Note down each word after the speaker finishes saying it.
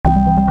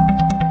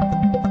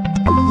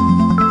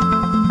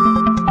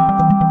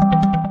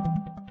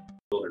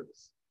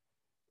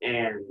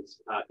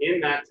in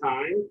that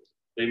time,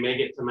 they make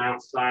it to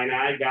Mount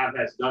Sinai. God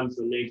has done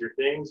some major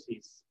things.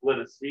 He split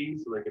a sea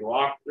so they can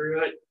walk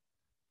through it.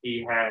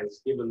 He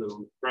has given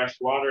them fresh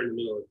water in the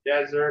middle of the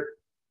desert,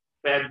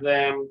 fed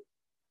them.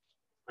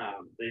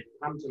 They've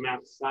come to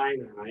Mount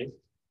Sinai,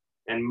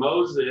 and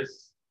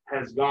Moses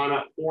has gone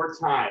up 4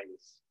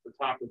 times to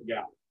talk with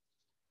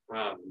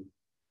God.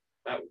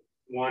 That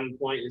one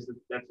point is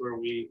that's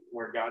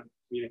where God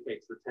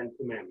communicates the 10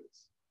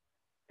 Commandments.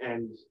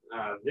 And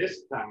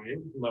this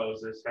time,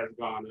 Moses has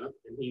gone up,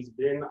 and he's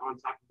been on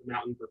top of the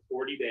mountain for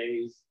 40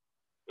 days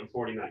and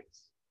 40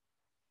 nights.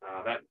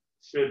 That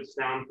should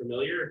sound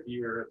familiar if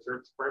you're a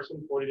church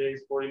person. 40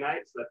 days, 40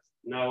 nights. That's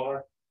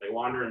Noah. They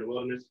wander in the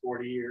wilderness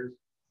 40 years.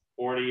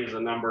 40 is a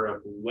number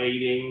of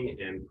waiting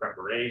and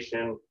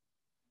preparation.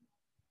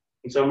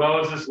 And so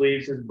Moses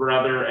leaves his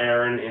brother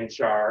Aaron in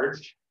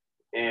charge.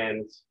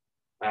 And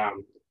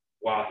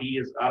while he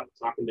is up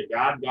talking to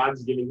God,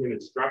 God's giving him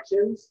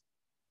instructions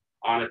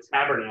on a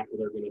tabernacle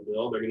they're going to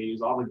build. They're going to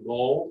use all the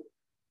gold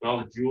and all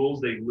the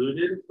jewels they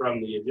looted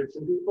from the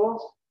Egyptian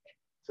people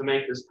to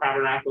make this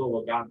tabernacle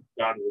where God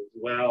will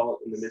dwell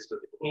in the midst of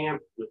the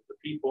camp with the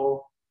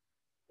people,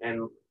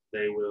 and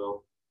they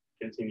will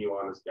continue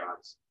on as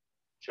God's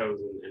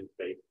chosen and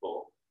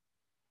faithful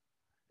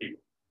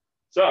people.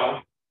 So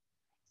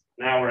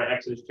now we're at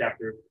Exodus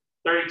chapter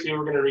 32.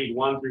 We're going to read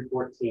 1 through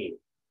 14.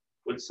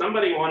 Would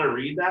somebody want to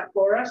read that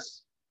for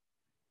us?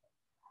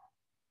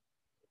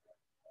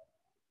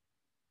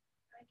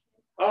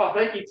 Oh,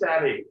 thank you,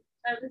 Tabby.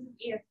 This is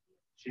ESV.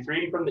 She's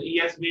reading from the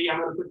ESV. I'm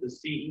going to put the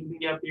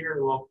CEV up here,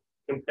 and we'll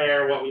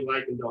compare what we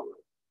like and don't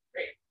like.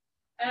 Great.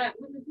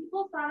 When the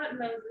people saw that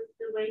Moses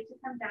delayed to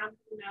come down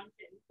from the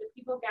mountain, the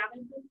people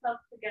gathered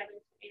themselves together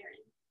to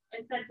Aaron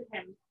and said to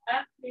him,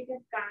 "Up, make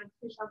us gods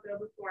who shall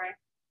go before us.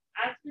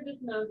 As for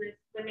this Moses,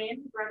 the man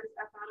who brought us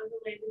up out of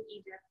the land of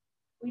Egypt,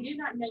 we do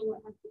not know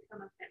what has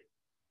become of him."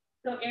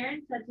 So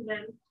Aaron said to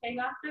them, "Take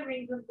off the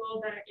rings of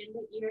gold that are in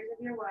the ears of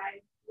your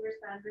wives, your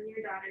sons, and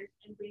your daughters,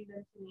 and bring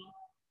them to me."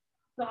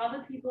 So all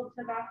the people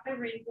took off the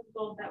rings of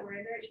gold that were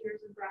in their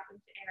ears and brought them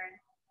to Aaron.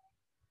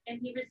 And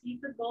he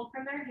received the gold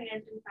from their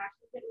hands and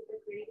fashioned it with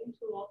a graving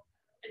tool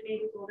and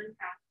made a golden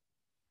calf.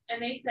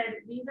 And they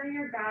said, "These are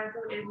your gods,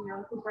 O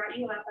Israel, who brought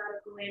you up out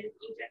of the land of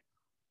Egypt."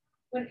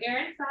 When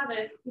Aaron saw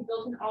this, he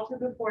built an altar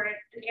before it,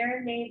 and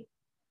Aaron made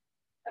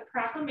a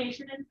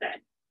proclamation and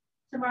said,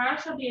 "Tomorrow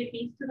shall be a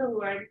feast to the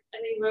Lord."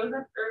 And they rose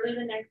up early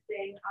the next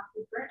day and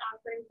offered burnt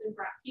offerings and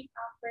brought peace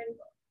offerings.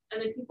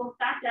 And the people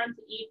sat down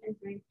to eat and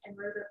drink and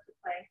rose up to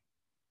play.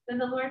 Then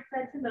the Lord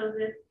said to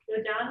Moses,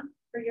 "Go down,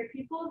 for your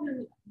people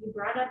whom you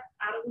brought up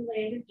out of the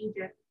land of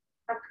Egypt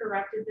have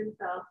corrupted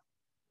themselves.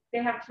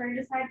 They have turned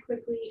aside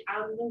quickly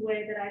out of the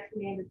way that I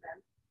commanded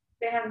them.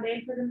 They have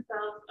made for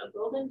themselves a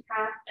golden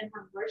calf and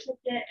have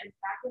worshipped it and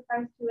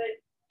sacrificed to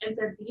it and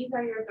said, 'These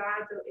are your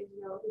gods, O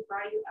Israel, who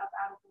brought you up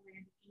out of the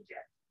land of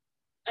Egypt.'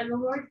 And the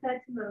Lord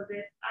said to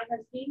Moses, 'I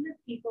have seen this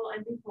people,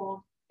 and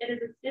behold, it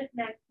is a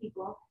stiff-necked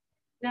people.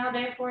 Now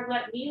therefore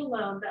let me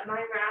alone, that my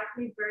wrath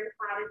may burn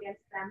hot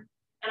against them,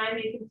 and I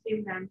may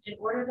consume them, in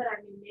order that I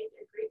may make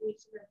a great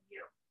nation of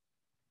you.'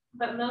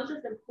 But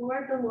Moses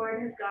implored the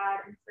Lord his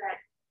God and said,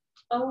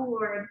 'O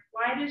Lord,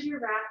 why does your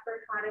wrath burn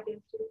hot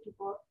against your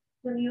people,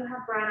 whom you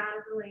have brought out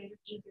of the land of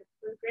Egypt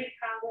with great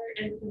power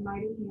and with a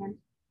mighty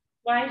hand?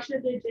 Why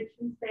should the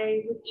Egyptians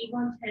say, with evil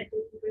intent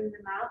did you bring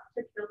them out,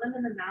 to kill them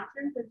in the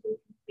mountains and to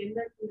consume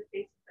them from the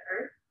face of the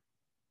earth?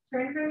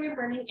 Turn from your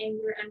burning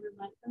anger and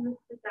relent from this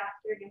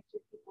disaster against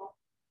your people.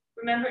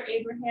 Remember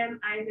Abraham,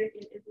 Isaac,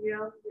 and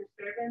Israel, your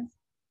servants,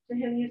 to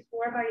whom you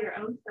swore by your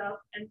own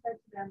self, and said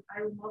to them,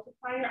 I will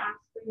multiply your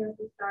offspring as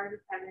the stars of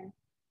heaven,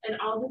 and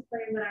all this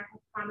land that I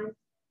have promised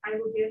I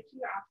will give to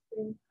your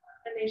offspring,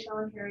 and they shall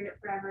inherit it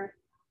forever.'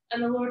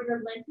 And the Lord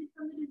relented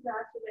from the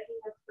disaster that he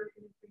had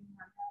spoken of bringing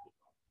on his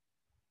people."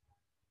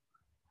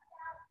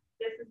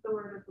 This is the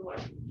word of the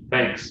Lord.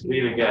 Thanks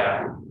be to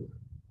God.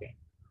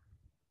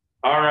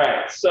 All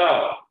right,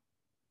 so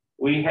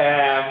we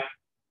have,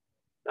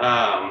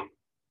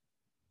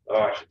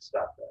 I should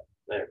stop that.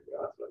 There we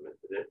go, that's what I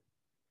meant to do.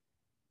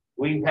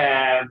 We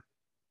have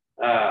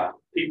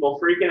people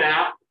freaking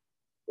out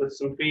with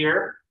some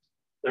fear.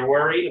 They're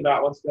worried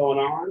about what's going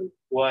on,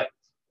 what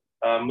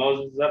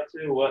Moses is up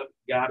to, what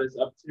God is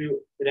up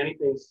to. Did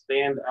anything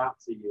stand out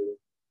to you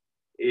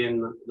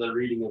in the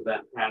reading of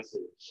that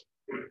passage?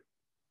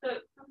 So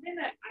something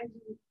that I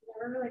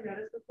never really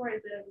noticed before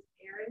is that it was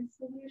Aaron's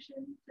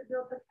solution to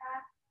build the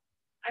calf.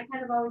 I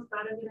kind of always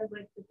thought of it as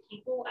like the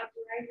people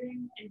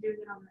uprising and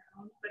doing it on their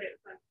own, but it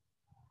was like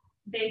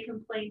they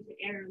complained to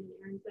Aaron, and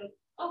Aaron said,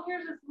 "Oh,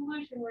 here's a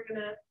solution. We're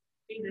gonna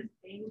do this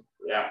thing."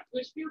 Yeah.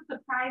 Which feels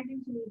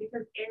surprising to me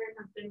because Aaron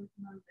has been with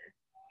Moses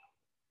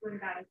when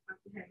God has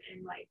talked to him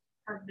and like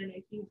has been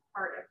a huge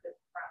part of this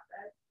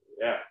process.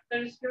 Yeah. So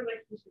I just feel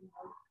like he should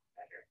know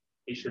better.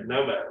 He should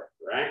know better,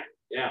 right?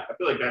 Yeah, I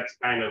feel like that's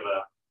kind of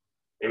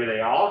maybe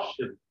they all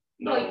should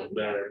know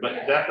better,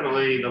 but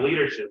definitely the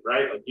leadership,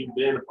 right? Like you've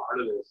been a part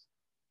of this.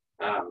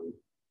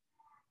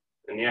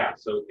 And yeah,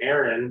 so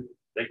Aaron,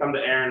 they come to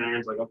Aaron,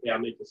 Aaron's like, okay, I'll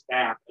make this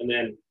calf. And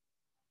then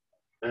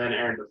And then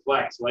Aaron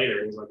deflects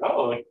later. He's like,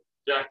 oh, like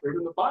jackfruit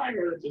in the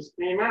fire that just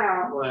came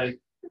out. Like,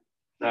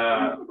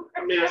 I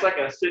mean, it's like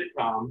a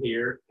sitcom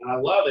here. And I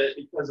love it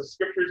because the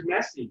scripture's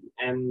messy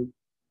and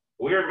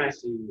we're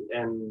messy.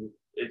 And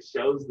it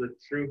shows the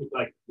truth.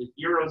 Like the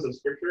heroes of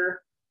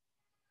scripture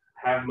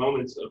have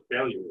moments of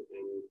failure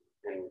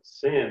and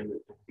sin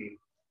and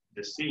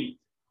deceit,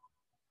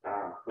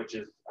 which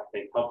is, I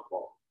think,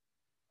 helpful.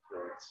 So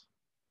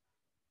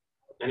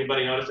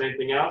anybody notice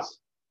anything else?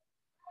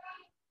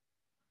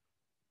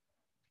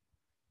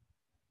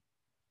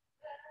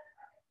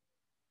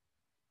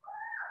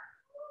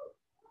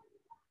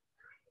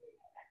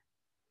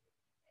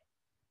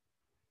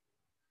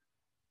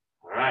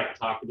 All right,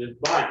 talkative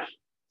bunch.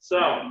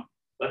 So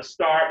let's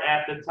start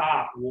at the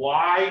top.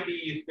 Why do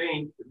you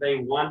think they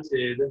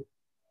wanted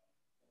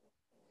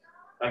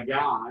a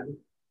God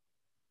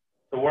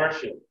to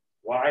worship?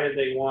 Why did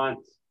they want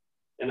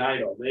an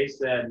idol? They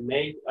said,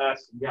 make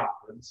us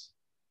gods,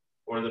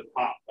 or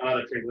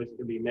another translation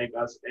could be make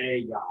us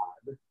a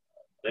God.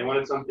 They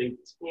wanted something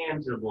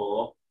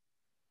tangible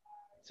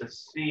to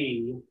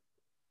see,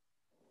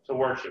 to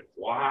worship.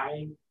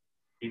 Why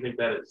do you think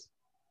that is?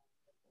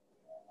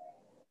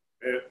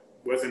 It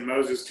wasn't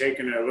Moses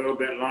taking a little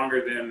bit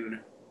longer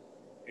than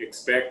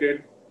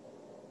expected?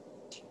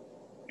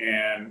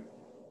 And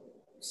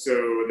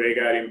so they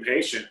got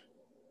impatient.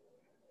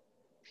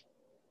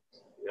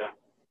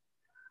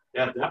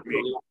 Yeah,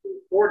 definitely.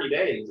 40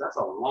 days, that's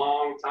a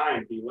long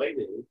time to be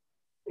waiting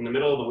in the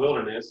middle of the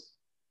wilderness,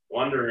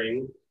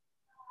 wondering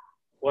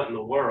what in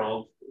the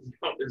world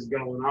is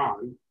going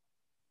on.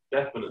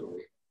 Definitely.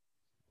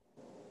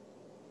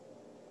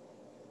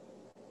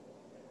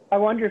 I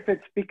wonder if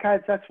it's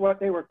because that's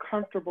what they were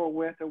comfortable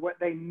with or what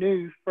they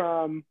knew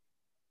from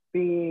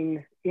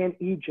being in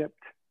Egypt,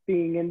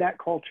 being in that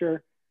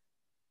culture.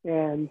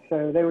 And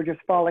so they were just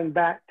falling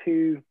back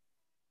to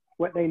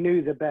what they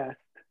knew the best.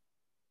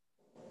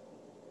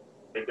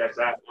 I think that's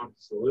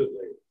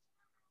absolutely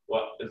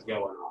what is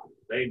going on.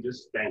 They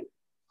just spent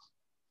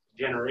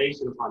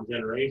generation upon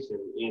generation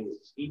in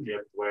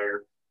Egypt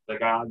where the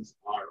gods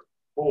are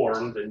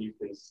formed and you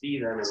can see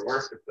them and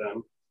worship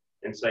them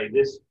and say,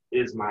 this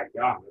is my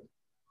God.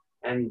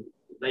 And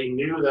they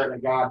knew that a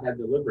God had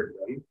delivered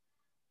them,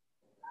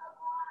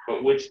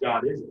 but which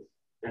God is it?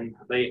 And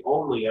they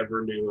only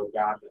ever knew a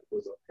God that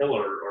was a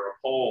pillar or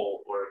a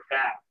pole or a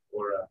calf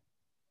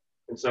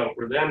and so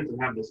for them to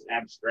have this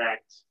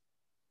abstract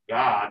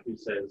God who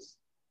says,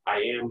 I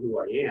am who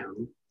I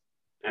am,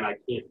 and I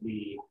can't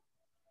be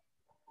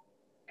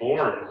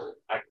formed,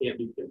 I can't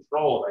be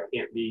controlled, I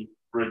can't be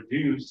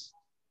reduced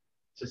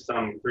to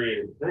some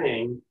created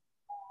thing,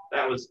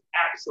 that was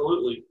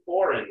absolutely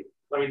foreign.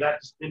 I mean,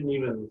 that just didn't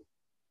even,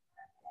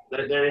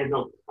 there ain't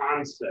no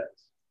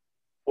concept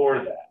for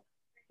that.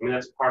 I mean,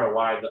 that's part of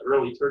why the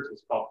early church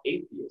was called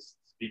atheists,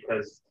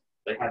 because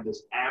they had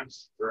this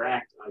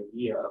abstract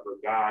idea of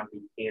a God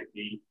who can't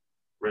be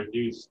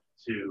reduced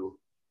to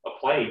a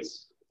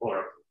place or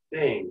a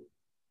thing.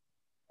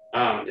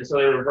 And so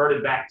they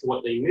reverted back to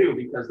what they knew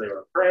because they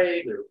were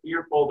afraid, they were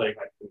fearful, they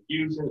had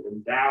confusion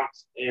and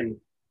doubts, and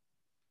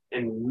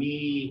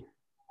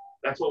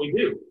that's what we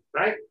do,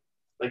 right?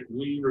 Like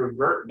we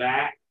revert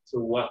back to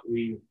what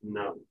we've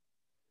known.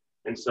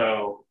 And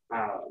so,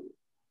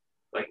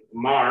 like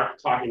Mark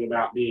talking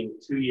about being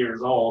 2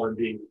 years old and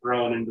being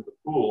thrown into the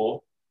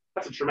pool,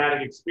 that's a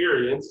traumatic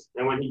experience.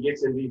 And when he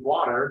gets in deep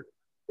water,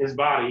 his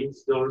body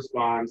still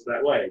responds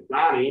that way.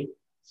 Donnie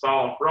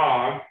saw a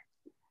frog,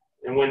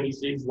 and when he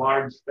sees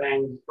large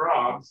fanged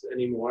frogs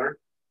anymore,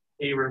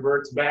 he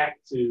reverts back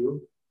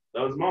to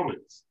those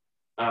moments.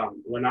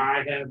 When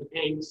I have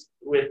angst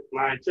with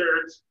my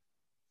church,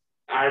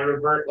 I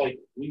revert, like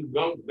we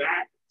go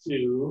back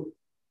to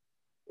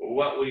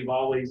what we've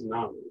always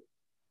known,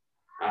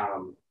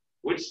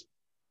 which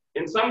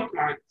in some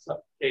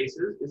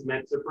cases is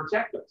meant to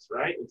protect us,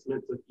 right? It's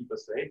meant to keep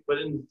us safe, but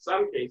in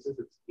some cases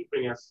it's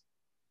keeping us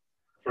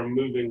from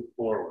moving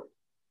forward.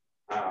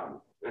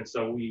 And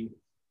so we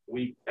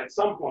at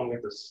some point we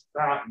have to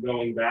stop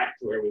going back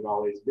to where we've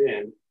always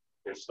been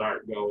and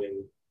start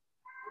going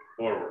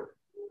forward,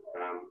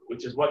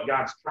 which is what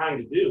God's trying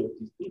to do with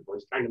these people.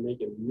 He's trying to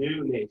make a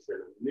new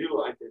nation, a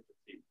new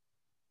identity,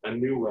 a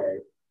new way,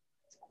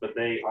 but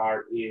they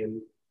are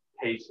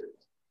impatient.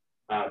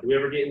 Do we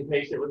ever get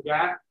impatient with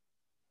God?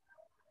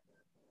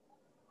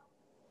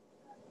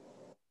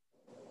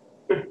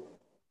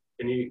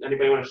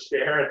 Anybody want to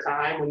share a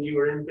time when you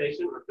were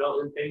impatient or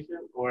felt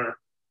impatient, or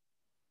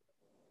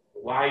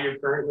why you're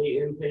currently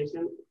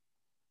impatient?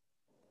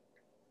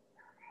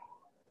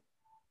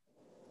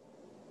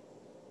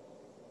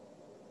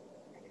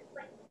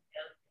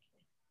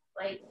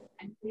 Like,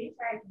 I'm pretty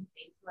sure I can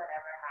face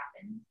whatever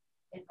happens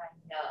if I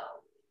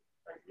know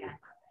what's going to happen.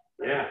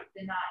 But Yeah.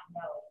 the not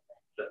know.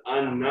 The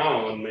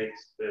unknown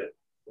makes it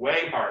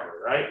way harder,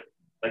 right?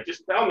 Like,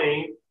 just tell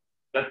me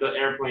that the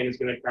airplane is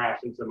going to crash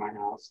into my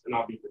house and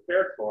I'll be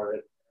prepared for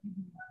it.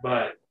 Mm-hmm.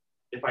 But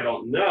if I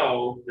don't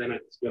know, then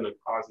it's going to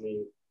cause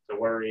me to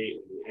worry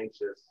and be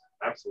anxious.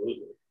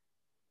 Absolutely.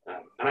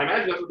 And I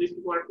imagine that's what these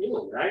people are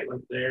feeling, right?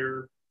 Like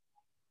they're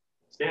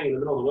standing in the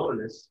middle of the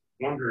wilderness,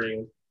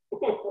 wondering,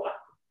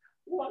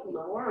 what in the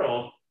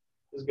world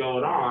is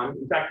going on?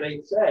 In fact,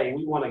 they say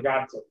we want a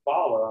God to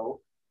follow.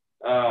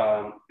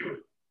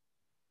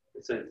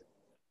 It says,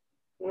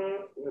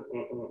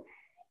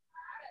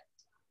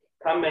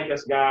 come make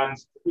us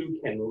gods who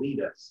can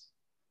lead us.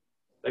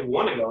 They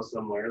want to go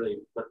somewhere,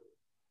 but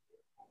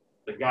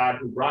the God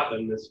who brought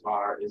them this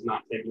far is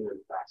not taking them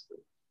fast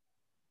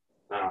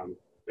enough.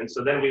 And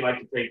so then we like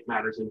to take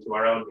matters into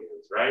our own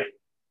hands, right?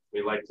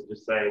 We like to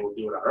just say, we'll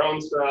do it our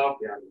own self,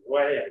 get out of the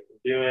way, I can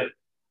do it.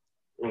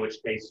 In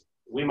which case,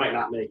 we might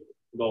not make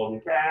golden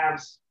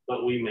calves,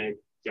 but we make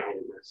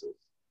giant messes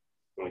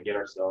when we get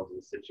ourselves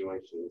in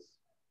situations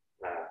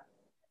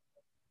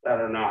that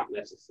are not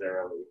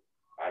necessarily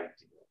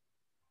ideal.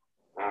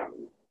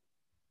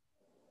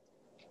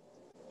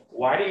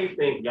 Why do you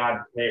think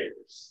God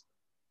cares?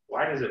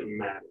 Why does it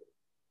matter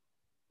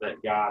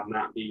that God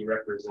not be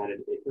represented?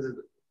 Because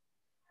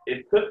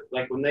it could,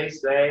 like when they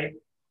say,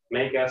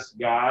 make us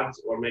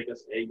gods or make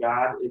us a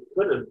God, it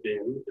could have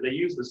been, they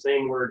use the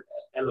same word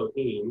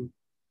Elohim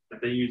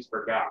that they use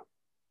for God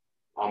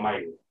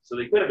Almighty. So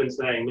they could have been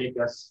saying, make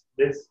us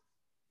this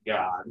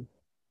God,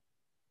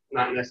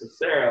 not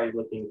necessarily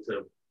looking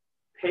to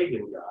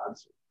pagan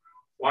gods.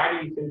 Why do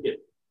you think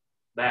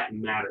that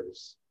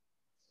matters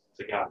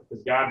to God?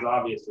 Because God's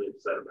obviously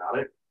upset about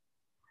it.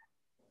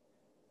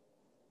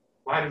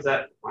 Why does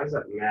that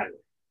matter?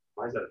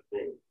 Why is that a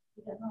thing?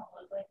 It doesn't look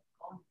like a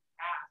golden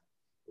calf.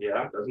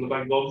 Yeah, it doesn't look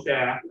like a golden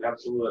calf,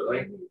 absolutely.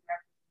 Don't look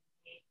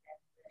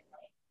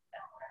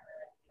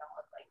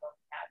like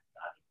golden calves,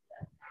 obviously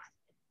that's not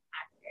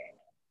accurate.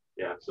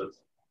 Yeah, so it's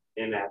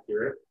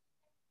inaccurate.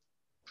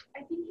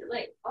 I think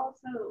like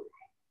also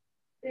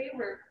they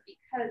were,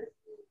 because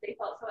they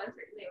felt so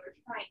uncertain, they were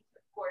trying to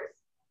force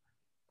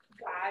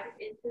God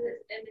into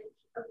this image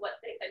of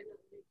what they had known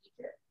in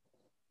Egypt.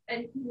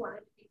 And he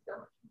wanted to be so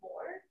much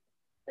more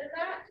than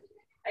that,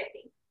 I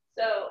think.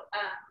 So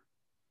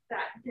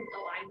that didn't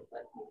align with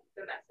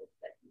the message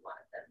that he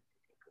wanted them to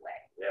take away.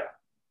 Yeah.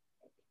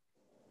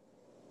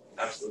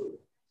 Absolutely.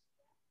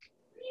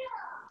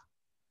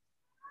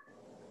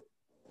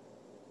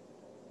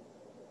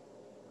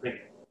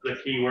 The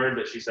key word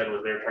that she said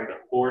was they were trying to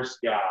force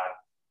God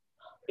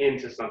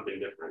into something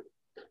different.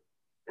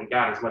 And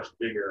God is much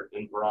bigger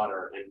and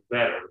broader and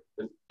better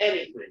than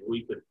anything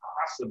we could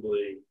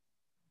possibly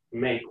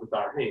make with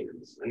our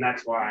hands. And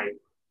that's why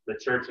the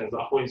church has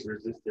always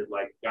resisted,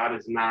 like, God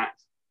is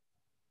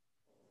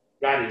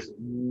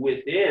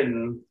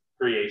within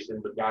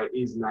creation, but God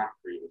is not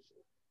creation.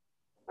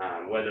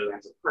 Whether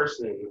that's a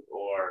person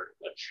or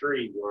a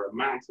tree or a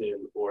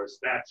mountain or a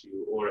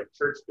statue or a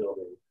church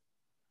building.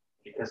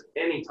 Because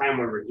anytime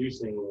we're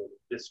reducing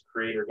this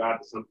creator God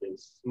to something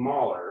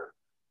smaller,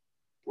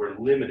 we're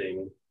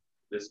limiting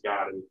this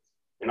God.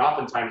 And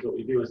oftentimes what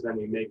we do is then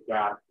we make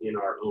God in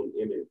our own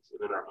image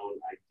and in our own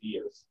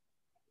ideas.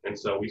 And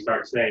so we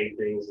start saying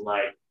things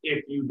like,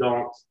 if you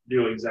don't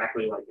do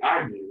exactly like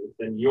I do,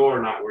 then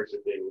you're not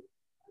worshiping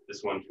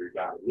this one true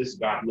God. This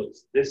God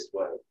looks this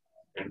way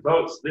and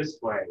votes this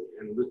way.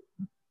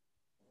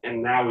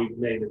 And now we've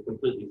made a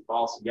completely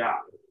false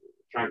God,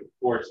 trying to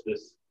force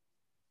this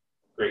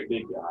great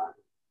big God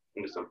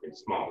into something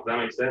small. Does that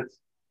make sense?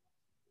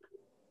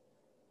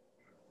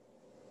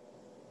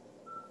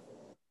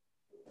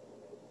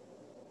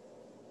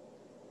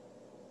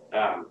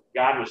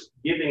 God was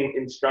giving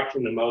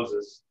instruction to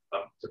Moses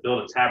to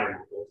build a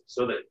tabernacle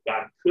so that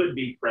God could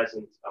be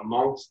present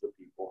amongst the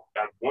people.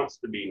 God wants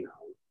to be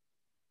known.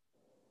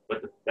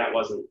 But that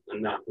wasn't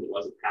enough. It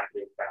wasn't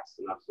happening fast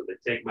enough. So they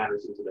take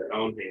matters into their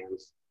own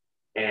hands.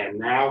 And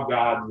now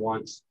God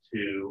wants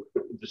to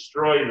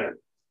destroy them.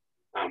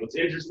 What's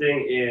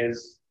interesting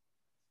is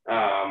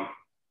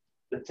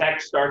the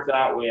text starts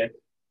out with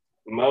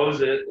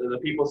Moses, the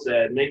people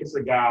said, make us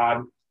a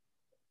God,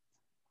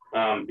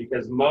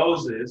 because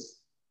Moses,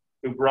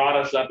 who brought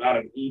us up out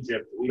of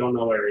Egypt, we don't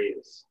know where he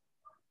is.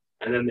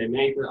 And then they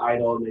make an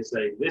idol and they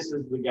say, this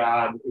is the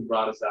God who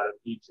brought us out of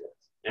Egypt.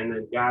 And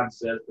then God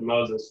says to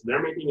Moses,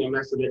 they're making a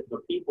mess of it, the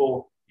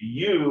people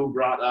you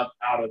brought up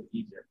out of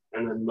Egypt.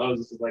 And then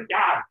Moses is like,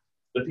 God,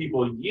 the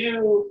people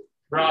you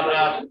brought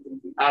up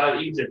out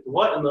of Egypt.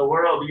 What in the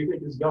world do you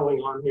think is going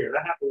on here?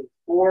 That happened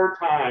 4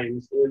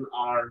 times in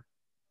our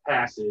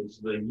passage.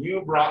 The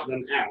you brought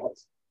them out,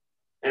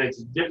 and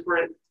it's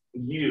different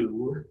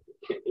you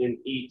in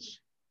each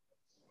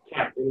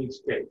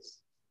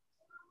case.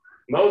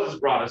 Moses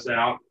brought us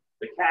out.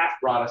 The calf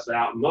brought us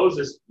out.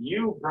 Moses,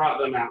 you brought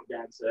them out,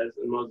 God says.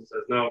 And Moses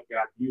says, no,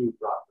 God, you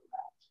brought them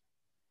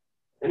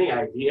out. Any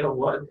idea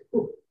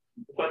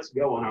what's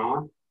going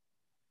on?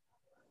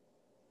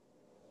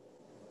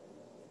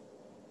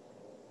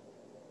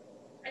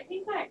 I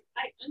think I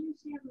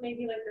understand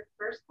maybe like the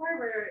first part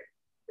where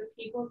the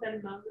people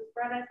said Moses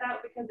brought us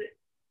out, because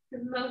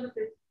Moses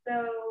is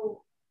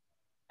so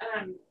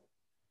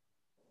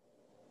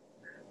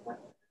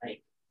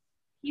like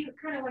he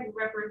kind of like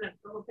represents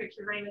the whole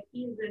picture, right? Like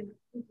he's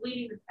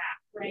leading the pack,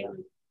 right? Yeah.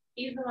 Like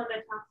he's the one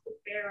that talks to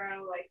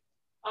Pharaoh, like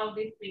all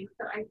these things.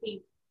 So I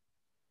think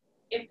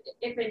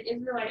if an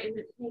Israelite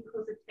isn't paying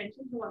close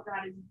attention to what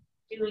God is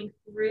doing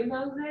through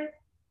Moses,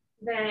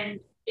 then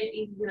it's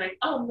easy to be like,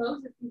 oh,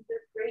 Moses, he's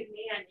this great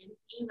man, and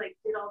he like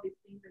did all these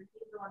things, and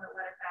he's the one that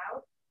let us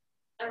out.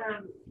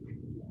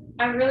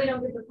 I really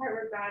don't get the part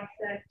where God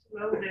said to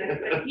Moses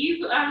that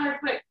he's. I'm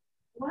like,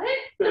 what?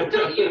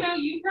 Don't you know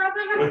you brought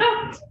them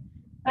out?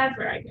 That's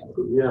where I go.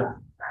 Yeah.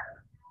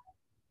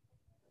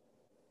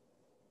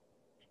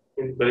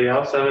 Anybody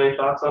else have any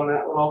thoughts on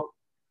that little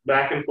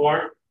back and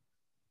forth?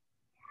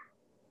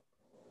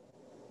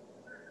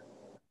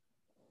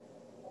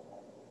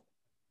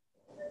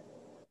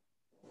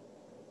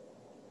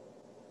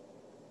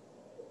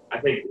 I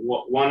think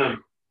one of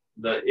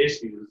the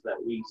issues that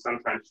we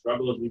sometimes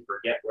struggle is we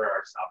forget where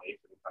our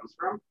salvation comes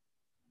from.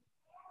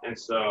 And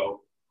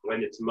so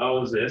when it's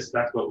Moses,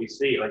 that's what we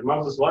see. Like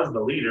Moses was the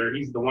leader.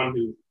 He's the one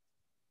who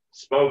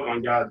spoke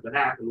on God's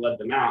behalf and led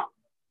them out.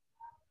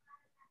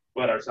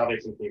 But our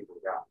salvation came from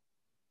God.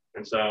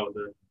 And so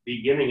the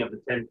beginning of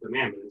the 10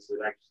 Commandments is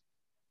actually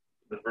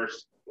the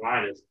first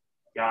line is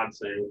God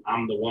saying,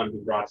 I'm the one who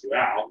brought you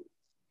out.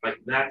 Like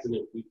that's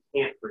an, we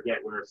can't forget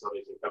where our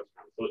salvation comes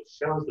from. So it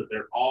shows that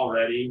they're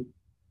already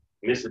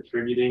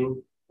misattributing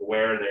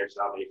where their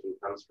salvation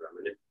comes from.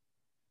 And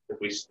if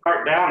we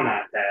start down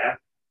that path,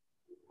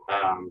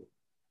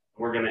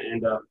 we're going to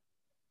end up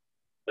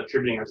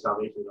attributing our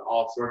salvation to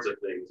all sorts of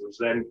things, which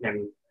then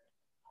can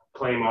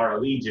claim our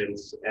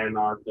allegiance and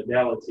our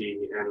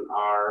fidelity and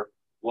our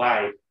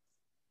life.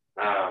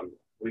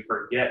 We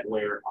forget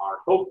where our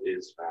hope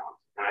is found.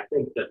 And I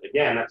think that,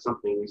 again, that's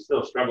something we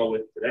still struggle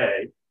with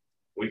today.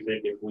 We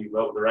think if we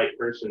vote the right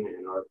person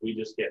in, or if we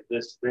just get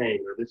this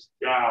thing or this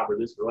job or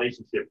this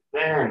relationship,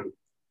 then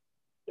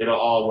it'll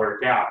all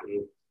work out.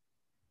 And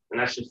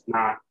that's just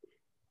not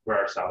where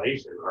our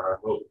salvation or our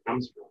hope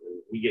comes from.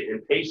 And we get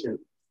impatient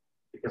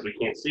because we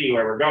can't see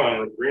where we're going,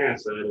 like Brianna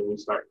said, and we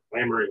start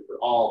clamoring for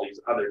all these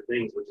other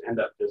things, which end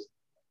up just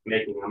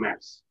making a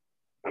mess.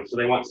 So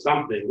they want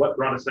something. What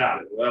brought us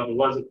out? Well, it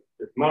wasn't.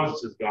 If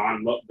Moses is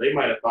gone, they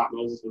might have thought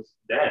Moses was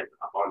dead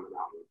up on the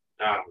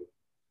mountain,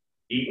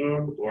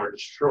 eaten or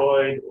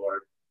destroyed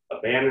or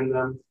abandoned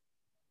them.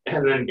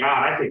 And then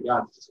God, I think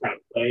God's just kind of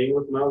playing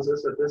with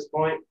Moses at this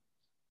point.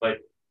 Like,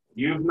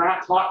 you've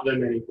not taught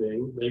them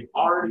anything. They've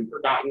already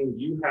forgotten.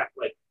 You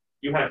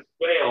have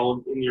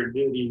failed in your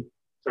duty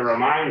to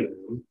remind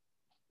them.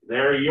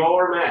 They're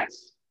your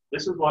mess.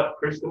 This is what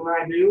Kristen and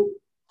I do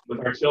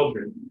with our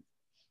children.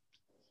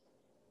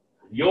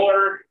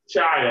 Your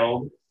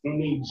child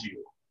needs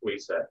you, we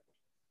said.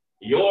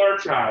 Your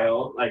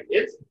child,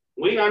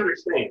 we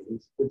understand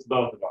it's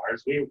both of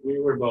ours. We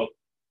were both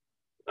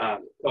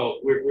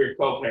we're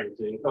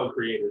co-parenting,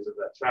 co-creators of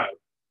that child.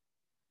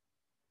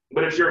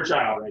 But it's your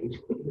child, right?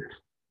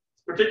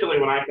 Particularly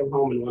when I come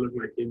home and one of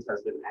my kids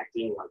has been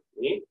acting like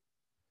me,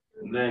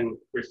 and then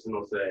Kristen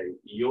will say,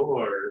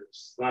 your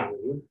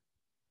son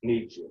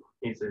needs you.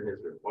 He's in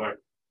his room. Or,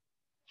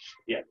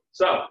 yeah.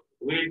 So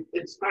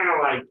it's kind of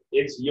like,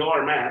 it's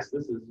your mess.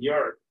 This is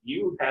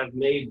you have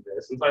made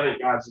this. And so I think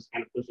God's just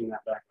kind of pushing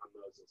that back on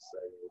Moses,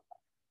 saying,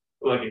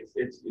 look,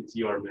 it's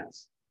your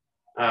mess.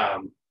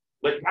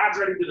 But God's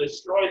ready to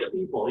destroy the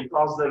people. He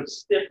calls them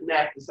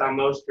stiff-necked, is how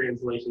most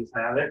translations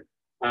have it,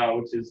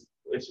 which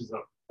is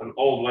an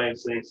old way of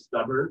saying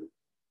stubborn.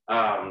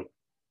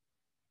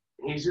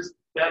 He's just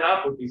fed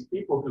up with these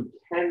people who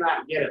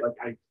cannot get it.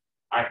 Like,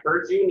 I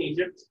heard you in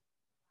Egypt.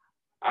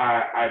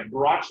 I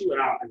brought you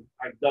out.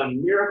 I've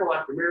done miracle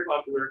after miracle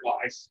after miracle.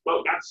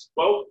 God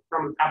spoke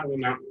from the top of the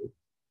mountain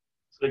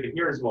so they could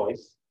hear his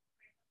voice.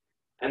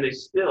 And they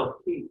still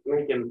keep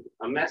making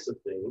a mess of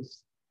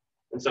things.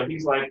 And so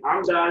he's like,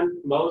 I'm done.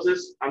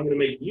 Moses, I'm going to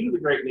make you the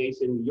great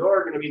nation.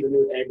 You're going to be the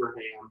new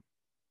Abraham.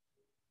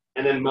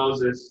 And then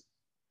Moses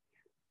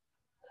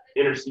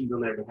intercedes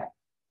on their behalf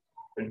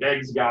and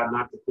begs God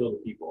not to kill the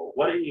people.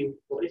 What are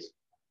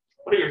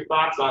your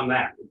thoughts on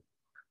that?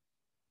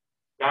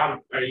 God,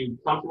 are you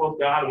comfortable with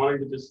God wanting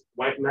to just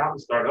wipe them out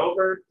and start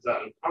over? Is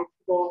that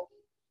uncomfortable?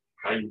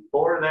 Are you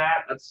for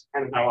that? That's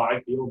kind of how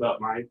I feel about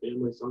my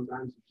family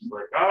sometimes. It's just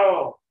like,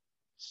 oh,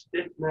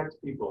 stiff-necked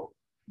people.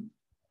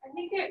 I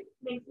think it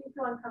makes me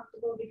feel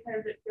uncomfortable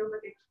because it feels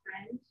like a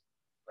trend.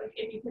 Like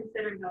if you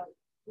consider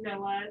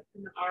Noah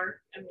and the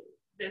ark,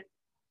 this,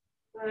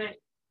 but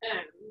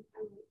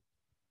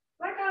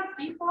like God's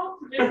default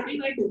to just be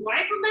like,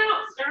 wipe them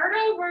out, start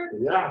over.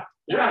 Yeah,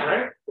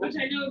 right. Which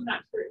I know is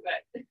not true,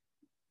 but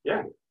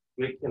yeah,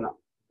 we can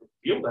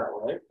feel that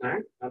way,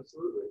 right?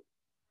 Absolutely.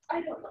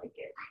 I don't like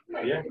it.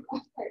 Yeah.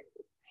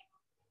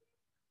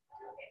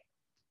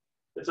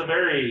 It's a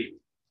very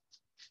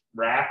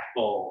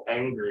wrathful,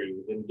 angry,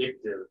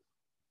 vindictive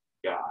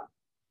God.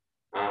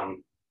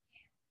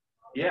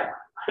 Yeah,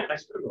 I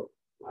struggle.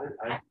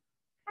 I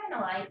kind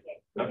of like it.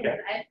 Okay.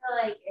 I feel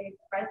like it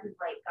expresses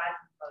like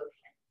God's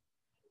emotion.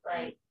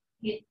 Like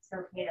it's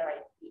okay to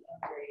like be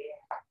angry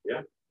and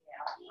Yeah.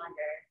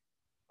 Wonder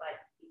what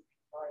these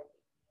people are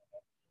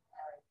thinking.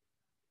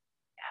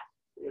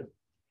 Yeah.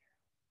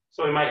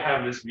 So we might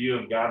have this view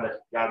of God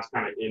that God's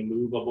kind of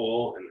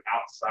immovable and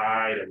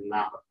outside and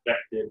not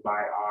affected by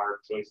our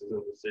choices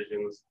and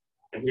decisions.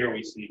 And here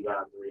we see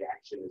God's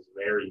reaction is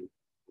very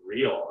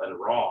real and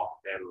raw,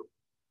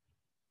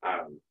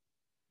 and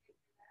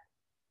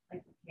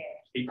Like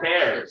he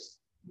cares.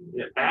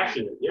 Yeah,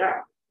 passionate,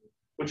 yeah.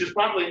 Which is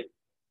probably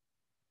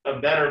a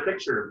better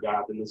picture of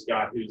God than this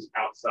God who's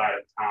outside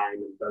of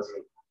time and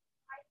doesn't,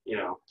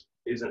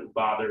 isn't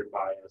bothered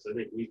by us. I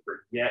think we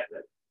forget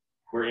that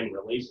we're in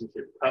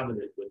relationship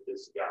covenant with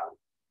this God.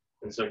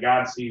 And so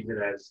God sees it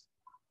as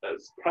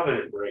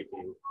covenant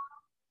breaking,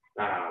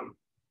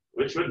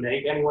 which would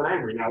make anyone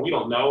angry. Now, we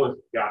don't know if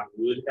God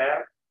would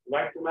have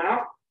wiped them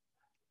out,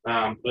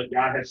 but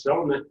God has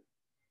shown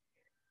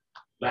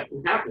that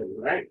can happen,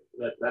 right?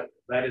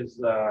 That is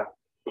a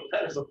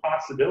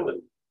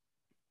possibility.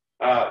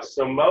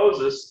 So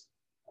Moses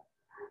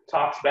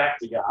talks back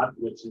to God,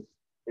 which is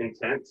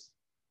intense.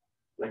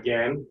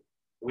 Again,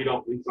 we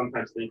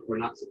sometimes think we're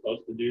not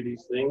supposed to do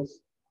these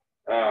things.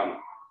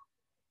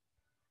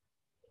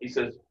 It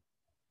says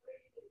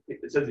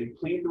he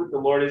pleaded with the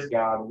Lord his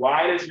God.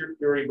 Why does your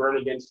fury burn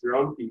against your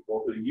own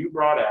people who you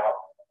brought out?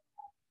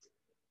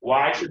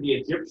 Why should the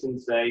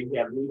Egyptians say he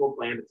had an evil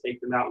plan to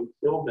take them out and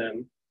kill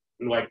them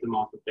and wipe them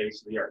off the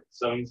face of the earth?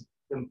 So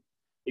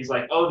he's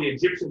like, oh, the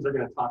Egyptians are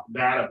going to talk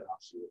bad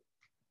about you.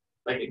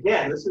 Like,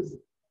 again, this is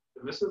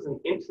an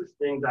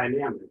interesting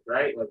dynamic,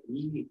 right? Like,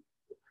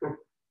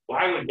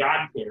 why would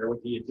God care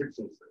what the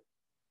Egyptians think?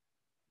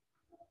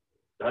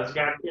 Does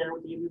God care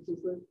what the Egyptians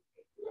think?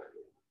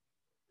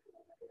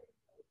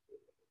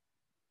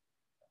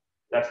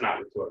 That's not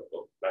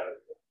rhetorical, but I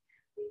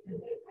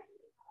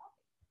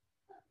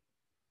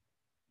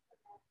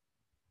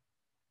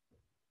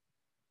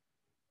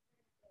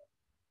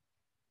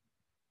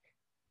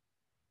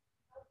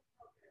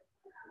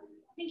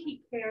think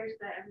he cares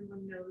that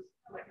everyone knows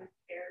what his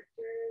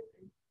character is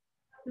and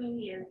who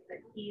he is,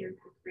 that he is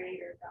the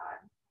creator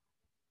God.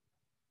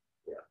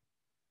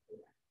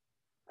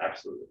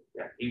 absolutely.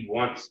 Yeah, he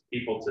wants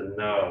people to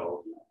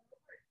know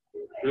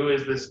who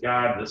is this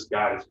God. This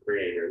God is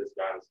creator. This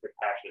God is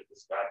compassionate.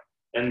 This God,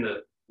 and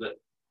the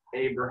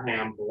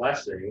Abraham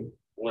blessing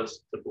was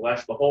to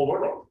bless the whole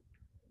world.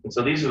 And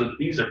so these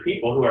are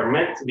people who are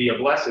meant to be a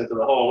blessing to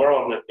the whole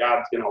world. And if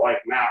God's going to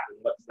wipe them out, then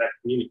what's that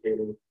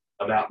communicating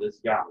about this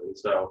God? And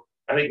so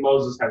I think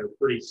Moses has a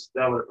pretty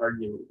stellar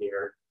argument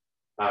here.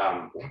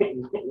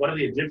 What are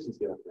the Egyptians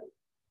going to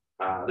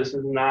think? This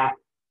is not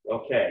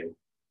okay.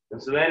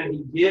 And so then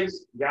he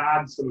gives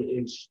God some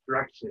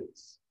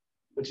instructions,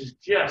 which is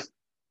just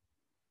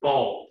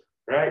bold,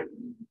 right?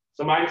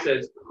 So mine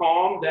says,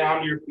 calm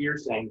down your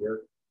fierce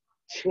anger,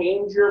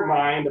 change your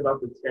mind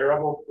about the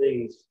terrible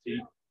things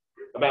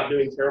about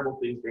doing terrible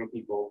things to your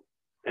people,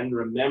 and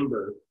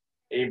remember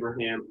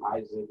Abraham,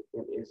 Isaac,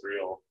 and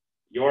Israel,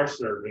 your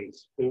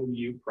servants, whom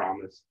you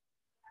promised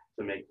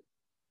to make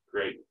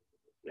great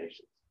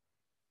nations.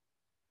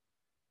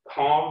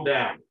 Calm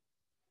down.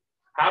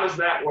 How does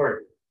that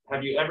work?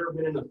 Have you ever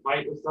been in a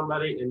fight with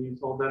somebody and you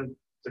told them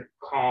to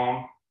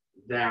calm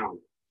down?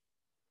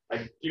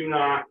 I do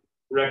not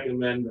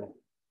recommend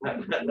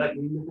that. That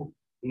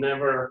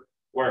never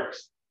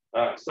works.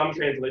 Some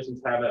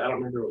translations have it. I don't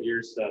remember what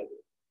yours said.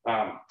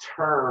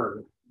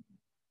 Turn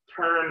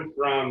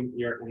from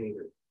your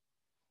anger.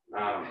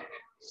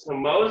 So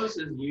Moses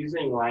is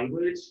using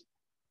language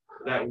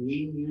that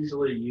we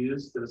usually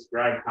use to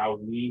describe how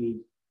we need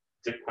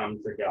to come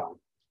to God.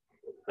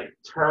 Like,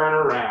 turn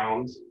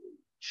around,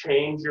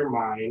 change your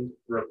mind,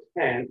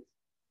 repent,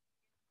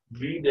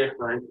 be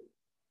different.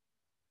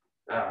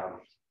 Are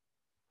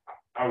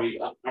we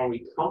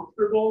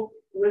comfortable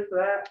with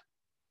that?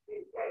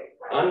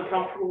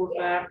 Uncomfortable with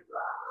that?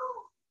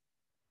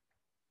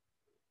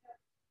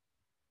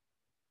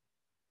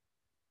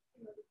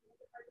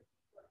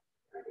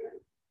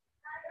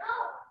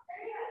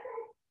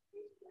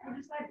 I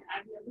just like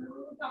I've never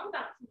really thought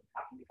about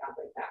talking to God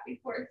like that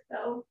before,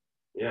 so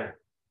Yeah.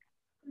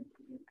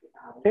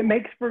 It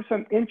makes for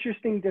some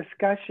interesting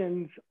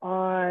discussions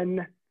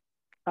on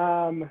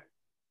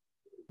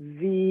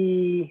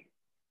the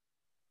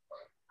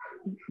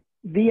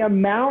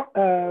amount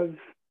of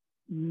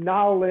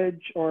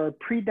knowledge or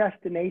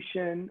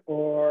predestination,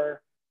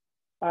 or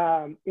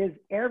is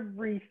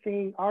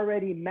everything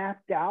already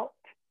mapped out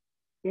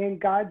in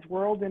God's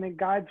world and in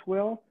God's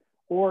will,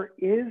 or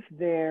is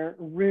there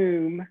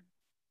room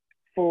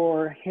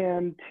for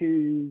him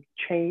to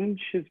change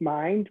his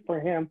mind, for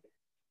him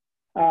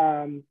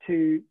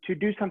to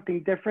do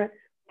something different?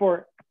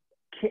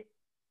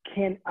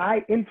 Can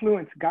I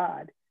influence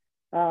God?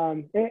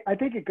 I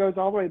think it goes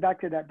all the way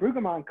back to that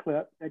Brueggemann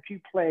clip that you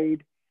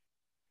played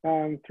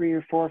 3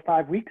 or 4 or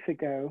 5 weeks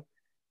ago.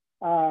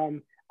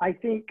 I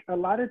think a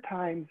lot of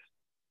times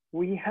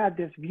we have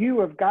this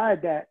view of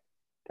God that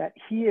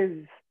he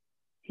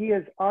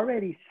has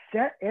already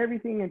set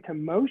everything into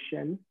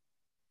motion,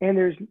 and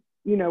there's,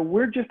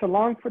 we're just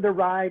along for the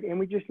ride, and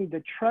we just need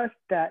to trust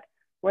that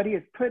what he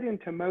has put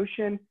into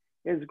motion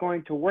is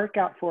going to work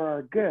out for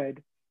our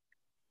good.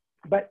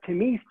 But to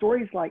me,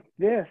 stories like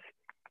this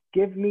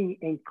give me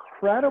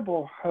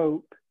incredible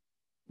hope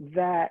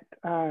that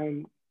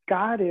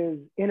God is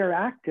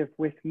interactive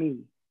with me.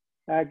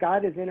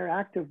 God is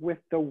interactive with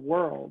the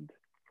world.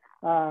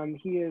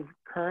 He is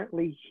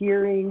currently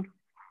hearing,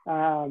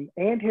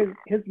 and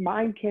his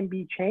mind can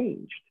be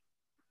changed.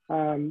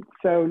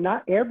 So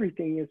not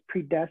everything is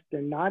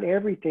predestined. Not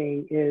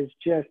everything is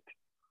just,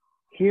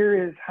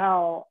 here is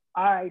how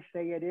I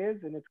say it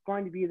is, and it's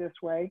going to be this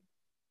way.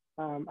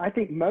 I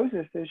think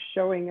Moses is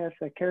showing us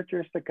a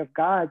characteristic of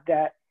God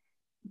that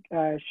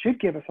should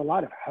give us a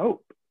lot of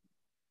hope.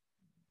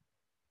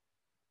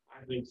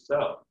 I think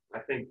so. I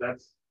think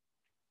that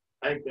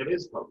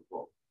is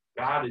hopeful.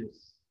 God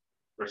is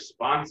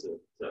responsive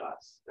to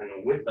us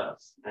and with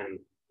us,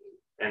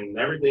 and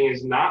everything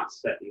is not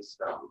set in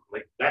stone.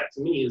 Like, that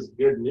to me is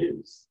good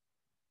news.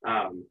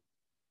 And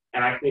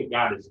I think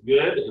God is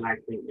good, and I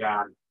think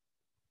God,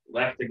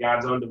 left to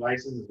God's own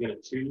devices, is going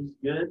to choose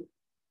good.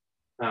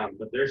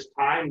 But there's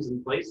times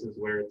and places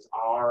where it's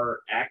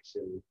our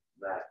action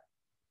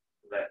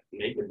that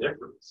make a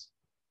difference.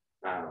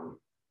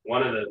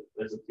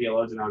 There's a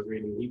theologian I was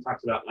reading, he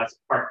talks about us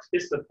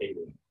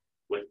participating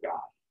with God,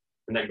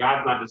 and that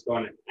God's not just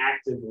going to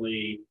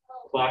actively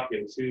pluck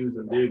and choose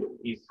and do,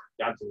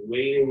 but God's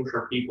waiting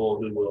for people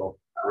who will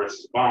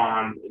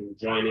respond and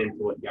join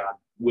into what God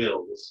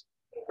wills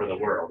for the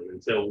world. And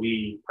until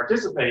we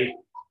participate,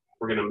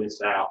 we're going to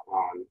miss out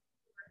on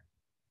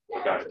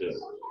what God's doing.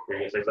 You're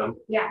going to say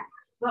something? Yeah.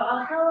 But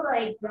also,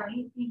 like, don't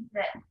you think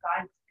that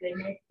God's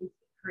goodness is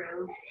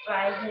proved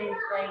by his,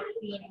 like,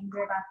 being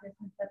angry about this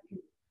and stuff?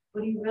 Because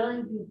would he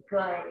really be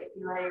good if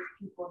he let his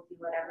people do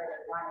whatever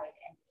they wanted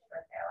and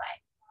destroy their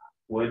life?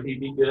 Would he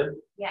be good?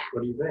 Yeah.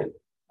 What do you think?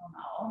 Well,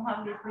 no,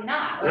 obviously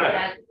not. Like, Right.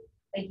 that's,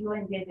 like, you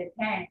wouldn't be a good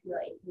parent if you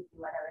let your kids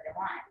do whatever they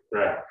want.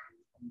 Right.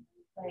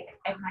 So, like,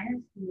 I kind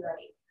of see,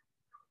 like,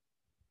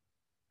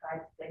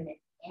 God's goodness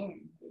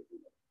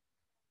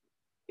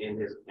In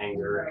his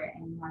anger.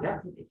 and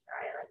wanting to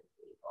destroy, like,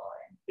 people.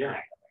 And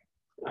Yeah.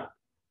 Yeah.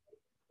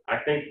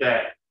 I think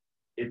that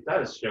it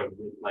does show,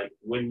 like,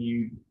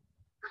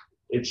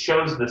 it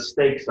shows the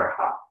stakes are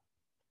high.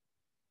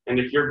 And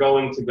if you're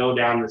going to go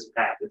down this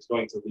path, it's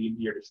going to lead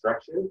to your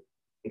destruction.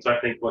 And so I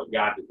think what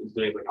God is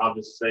doing, like, I'll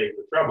just save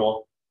the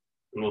trouble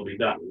and we'll be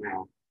done.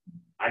 Now,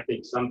 I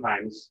think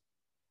sometimes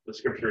the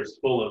scripture is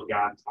full of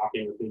God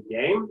talking a big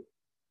game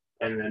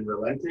and then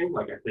relenting.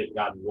 Like, I think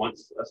God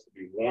wants us to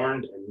be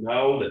warned and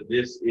know that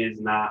this is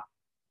not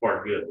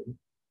for good.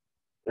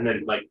 And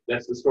then, like,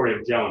 that's the story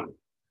of Jonah.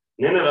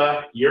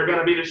 Nineveh, you're going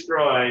to be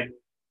destroyed.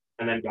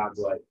 And then God's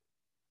like,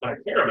 but I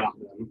care about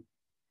them.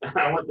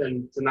 I want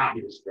them to not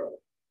be destroyed.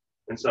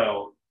 And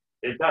so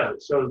it does.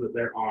 It shows that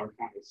there are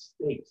high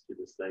stakes to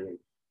this thing.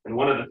 And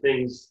one of the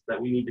things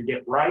that we need to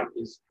get right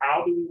is,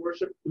 how do we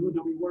worship? Who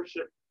do we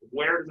worship?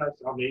 Where does our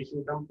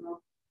salvation come from?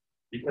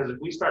 Because if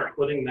we start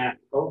putting that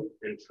hope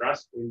and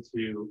trust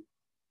into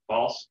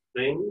false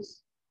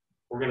things,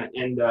 we're going to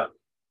end up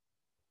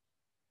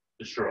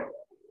destroyed.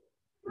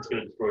 It's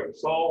going to destroy our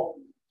soul.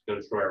 It's going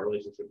to destroy our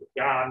relationship with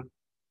God,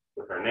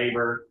 with our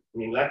neighbor. I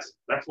mean, that's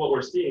what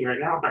we're seeing right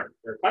now in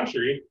our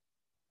country,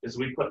 is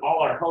we put all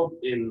our hope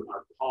in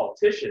our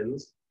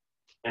politicians,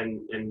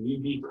 and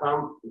we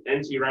become,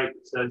 N.T. Wright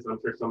says, I'm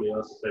sure somebody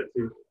else said it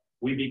too,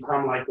 we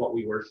become like what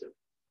we worship.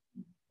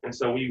 And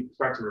so we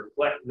start to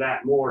reflect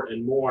that more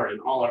and more in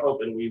all our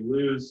hope, and we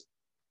lose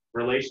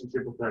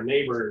relationship with our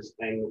neighbors,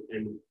 and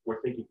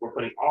we're thinking we're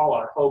putting all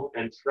our hope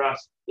and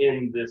trust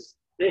in this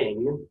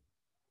thing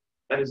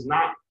that is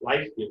not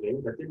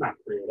life-giving, that did not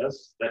create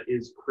us, that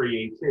is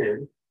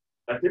created,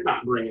 that did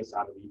not bring us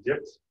out of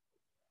Egypt.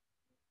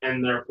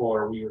 And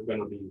therefore we're going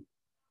to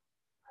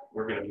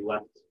be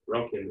left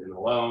broken and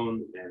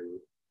alone and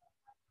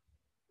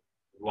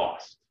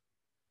lost.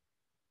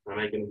 Am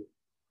I making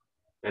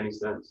any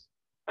sense?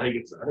 I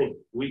think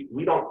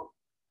we don't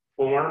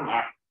form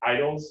our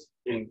idols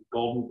in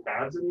golden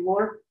paths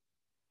anymore,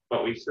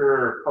 but we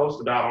sure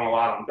post about them a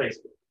lot on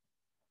Facebook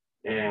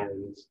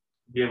and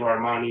give our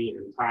money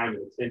and time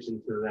and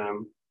attention to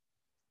them,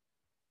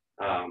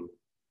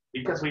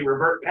 because we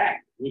revert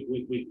back.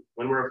 We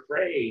when we're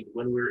afraid,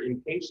 when we're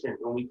impatient,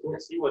 when we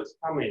can't see what's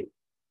coming,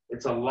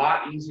 it's a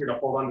lot easier to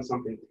hold on to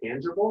something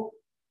tangible.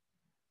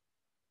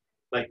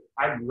 Like,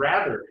 I'd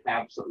rather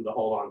have something to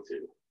hold on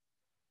to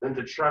than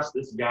to trust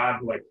this God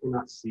who I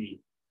cannot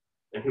see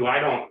and who I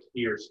don't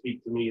hear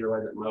speak to me the way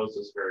that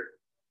Moses heard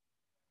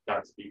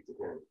God speak to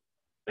him.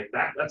 Like,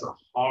 that's a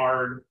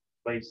hard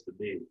place to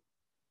be.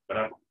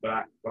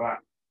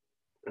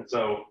 And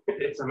so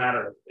it's a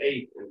matter of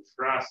faith and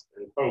trust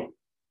and hope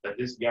that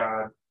this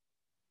God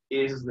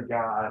is the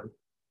God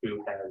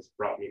who has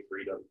brought me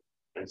freedom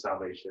and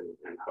salvation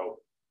and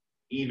hope,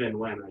 even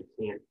when I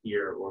can't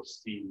hear or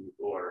see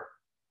or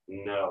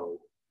know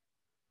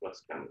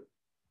what's coming.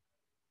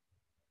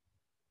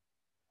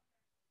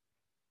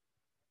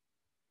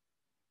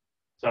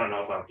 So I don't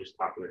know if I'm just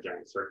talking a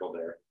giant circle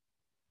there,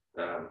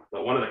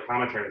 but one of the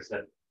commentators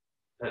said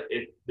that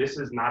this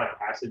is not a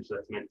passage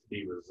that's meant to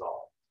be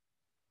resolved.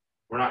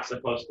 We're not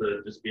supposed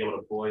to just be able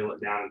to boil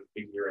it down and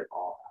figure it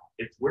all out.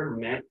 we're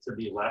meant to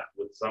be left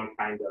with some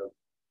kind of,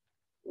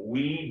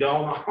 we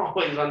don't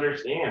always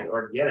understand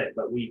or get it,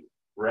 but we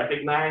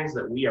recognize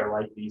that we are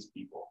like these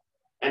people.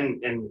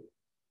 And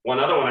one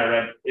other one I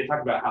read, it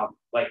talked about how,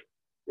 like,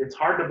 it's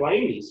hard to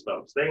blame these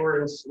folks. They were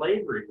in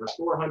slavery for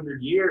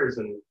 400 years,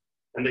 and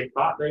they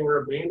thought they were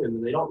abandoned,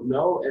 and they don't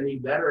know any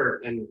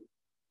better. And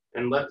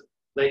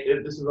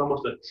this is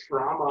almost a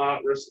trauma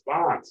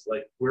response.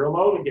 Like, we're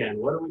alone again.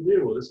 What do we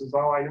do? Well, this is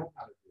all I know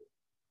how to do.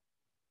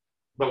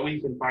 But we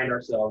can find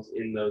ourselves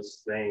in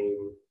those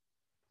same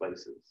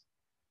places.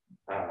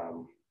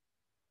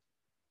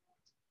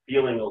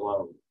 Feeling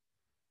alone,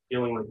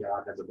 feeling like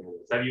God has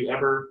abandoned us. Have you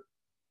ever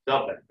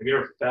felt that? Have you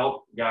ever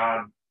felt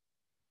God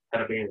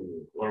had abandoned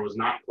you, or was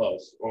not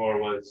close, or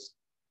was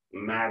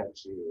mad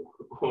at you,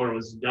 or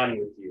was done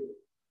with you,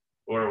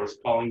 or was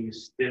calling you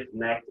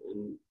stiff-necked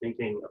and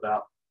thinking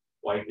about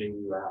wiping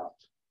you out?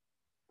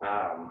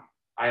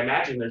 I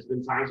imagine there's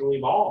been times when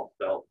we've all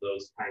felt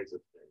those kinds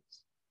of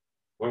things,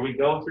 where we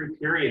go through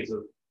periods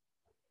of,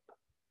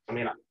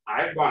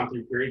 I've gone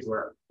through periods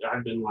where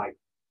I've been like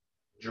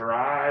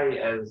dry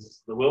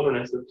as the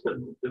wilderness that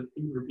the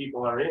Hebrew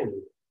people are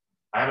in.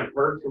 I haven't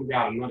heard from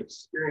God. I'm not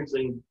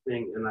experiencing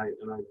anything, and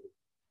I'm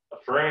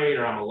afraid,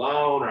 or I'm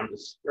alone, or I'm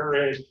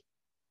discouraged.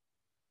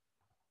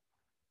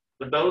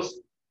 But those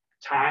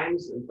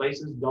times and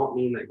places don't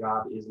mean that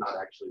God is not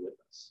actually with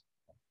us.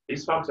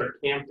 These folks are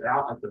camped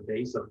out at the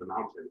base of the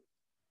mountain,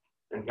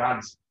 and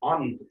God's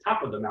on the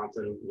top of the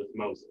mountain with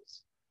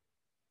Moses,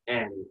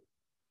 and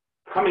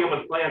coming up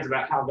with plans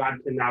about how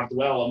God can now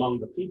dwell among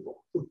the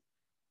people.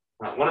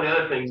 One of the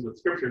other things with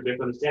scripture, we have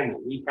to understand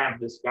that we have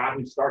this God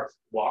who starts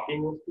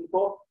walking with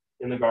people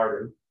in the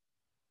garden,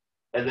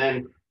 and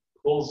then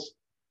pulls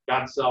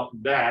God's self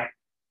back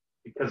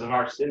because of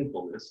our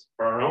sinfulness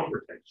for our own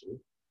protection,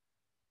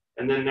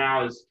 and then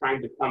now is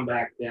trying to come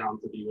back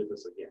down to be with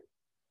us again.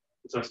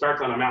 And so it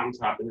starts on a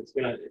mountaintop, and it's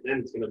gonna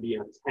be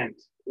in a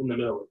tent in the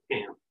middle of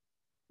camp,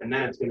 and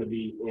then it's gonna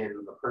be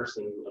in the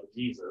person of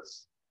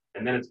Jesus,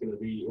 and then it's gonna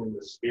be in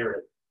the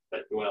Spirit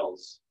that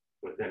dwells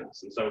within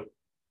us. And so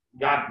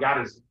God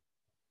is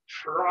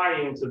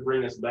trying to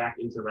bring us back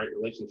into right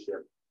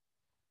relationship.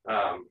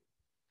 I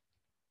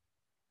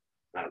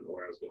don't know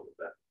where I was going with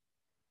that,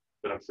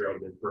 but I'm sure it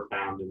would have been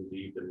profound and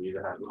deep, and we'd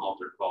have had an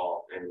altar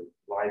call, and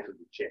life would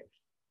be changed.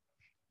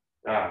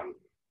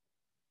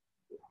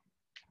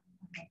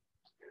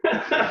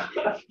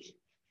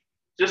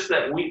 Just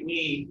that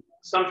we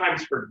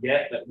sometimes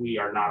forget that we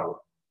are not alone.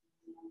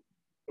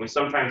 We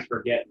sometimes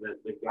forget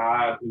that the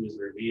God who is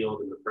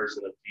revealed in the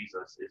person of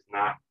Jesus is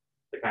not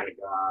the kind of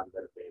God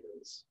that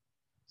abandons.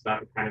 It's not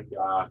the kind of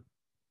God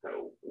that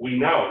we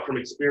know from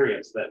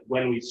experience that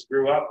when we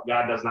screw up,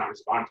 God does not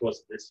respond to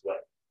us this way.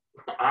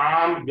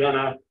 I'm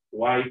gonna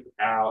wipe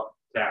out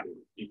Tabby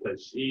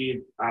because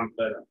I'm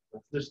fed up.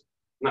 That's just,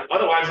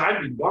 otherwise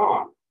I'd be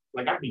gone.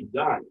 Like, I'd be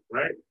done,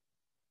 right?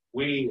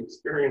 We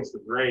experience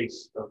the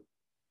grace of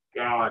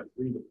God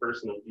through the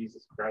person of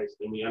Jesus Christ,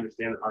 and we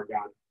understand that our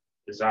God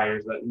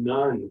desires that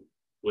none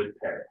would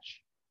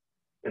perish.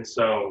 And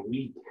so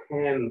we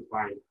can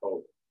find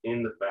hope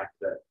in the fact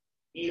that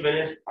even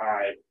if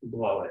I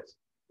blow it,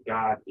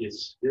 God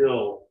is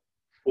still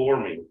for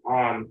me,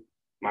 on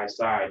my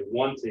side,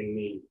 wanting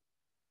me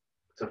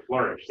to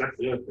flourish. That's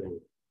the other thing.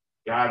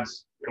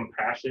 God's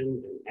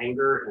compassion and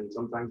anger, and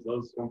sometimes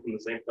those come from the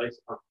same place,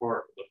 are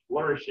for the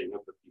flourishing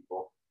of the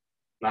people,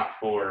 not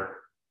for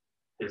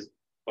his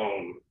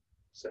own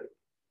sake.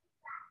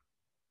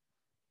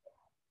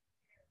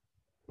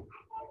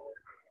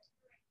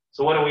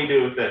 So what do we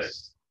do with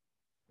this?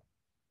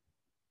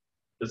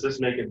 Does this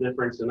make a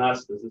difference in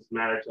us? Does this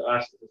matter to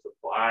us? Does this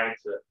apply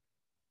to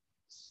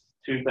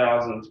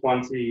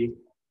 2020?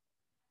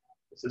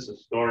 Is this a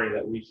story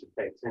that we should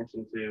pay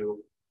attention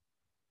to?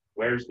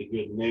 Where's the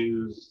good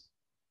news?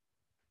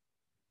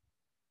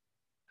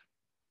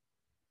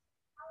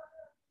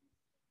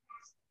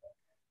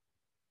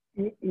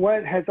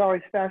 What has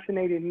always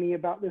fascinated me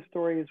about this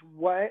story is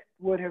what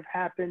would have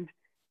happened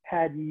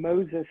had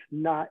Moses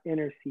not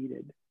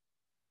interceded.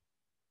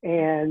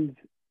 And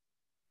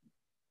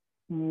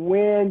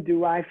when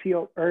do I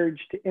feel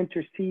urged to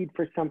intercede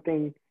for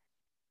something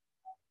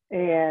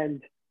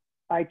and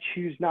I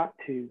choose not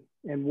to?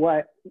 And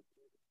what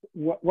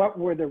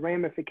were the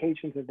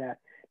ramifications of that?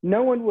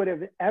 No one would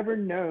have ever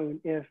known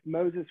if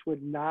Moses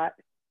would not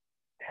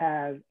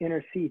have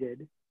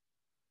interceded.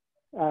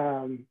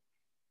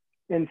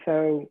 And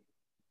so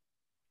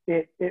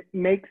it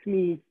makes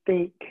me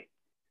think,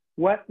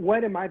 what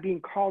am I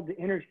being called to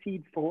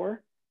intercede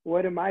for?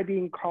 What am I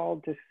being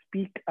called to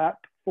speak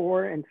up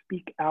for and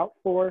speak out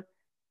for?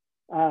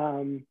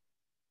 And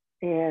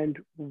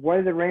what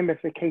are the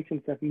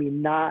ramifications of me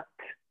not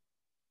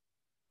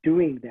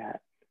doing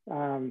that?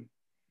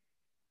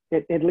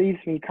 It leaves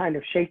me kind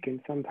of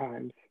shaken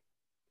sometimes.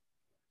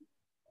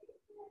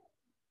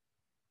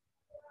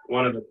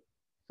 One of the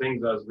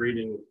things I was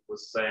reading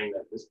was saying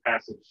that this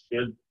passage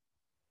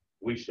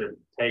we should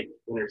take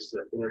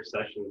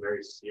intercession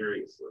very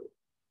seriously.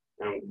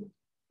 And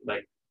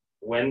like,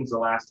 when's the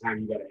last time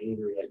you got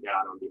angry at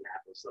God on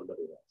behalf of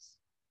somebody else?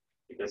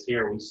 Because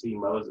here we see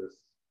Moses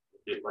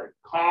just like,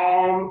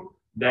 calm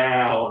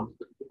down.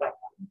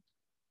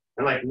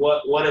 And like,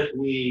 what if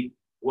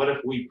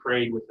we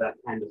prayed with that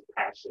kind of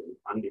passion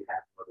on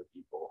behalf of other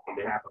people, on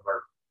behalf of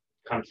our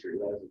country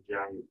that is a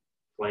giant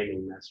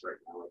flaming mess right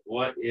now? Like,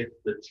 what if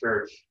the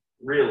church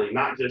really,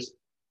 not just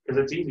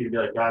because it's easy to be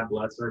like, God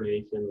bless our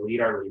nation,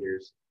 lead our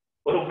leaders.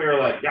 What if we were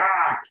like,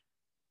 God,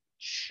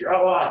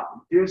 show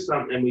up, do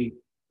something,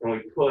 and we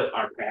put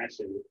our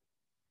passion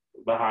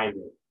behind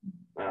it?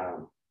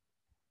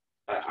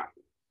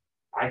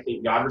 I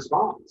think God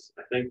responds.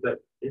 I think that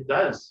it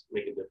does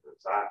make a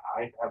difference.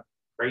 I have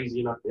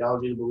crazy enough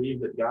theology to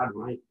believe that God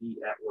might be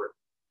at work.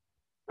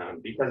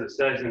 Because it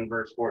says in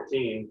verse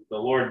 14, the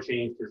Lord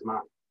changed his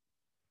mind.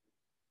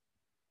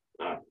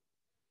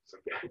 So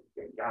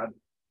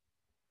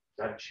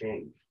God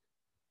changed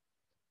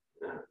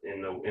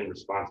in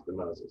response to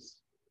Moses.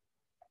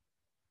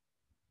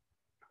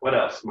 What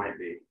else might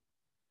be?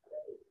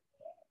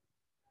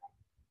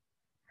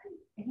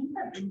 I think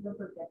that brings up a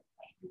good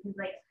point, because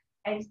like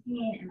I've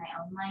seen in my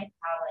own life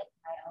how like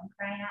my own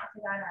crying out to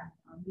God on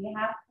my own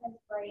behalf has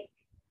like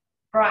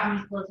brought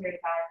me closer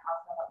to God and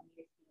also helped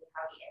me to see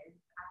how he is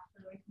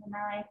actually working in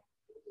my life.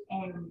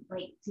 And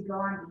like to go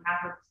on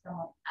behalf of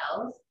someone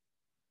else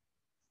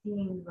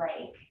seems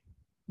like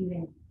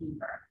even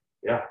deeper.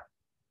 Yeah,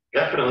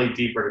 definitely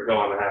deeper to go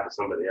on behalf of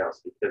somebody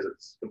else because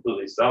it's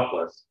completely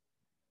selfless.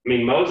 I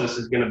mean, Moses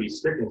is going to be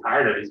sick and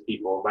tired of these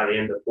people by the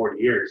end of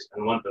 40 years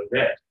and want them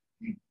dead.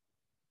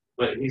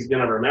 But he's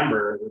going to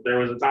remember that there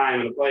was a time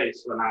and a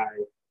place when I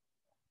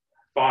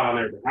fought on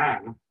their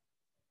behalf.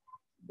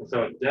 And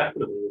so it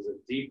definitely is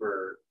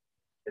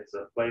it's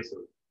a place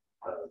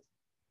of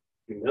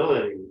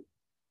humility,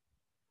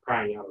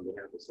 crying out on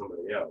behalf of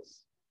somebody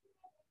else.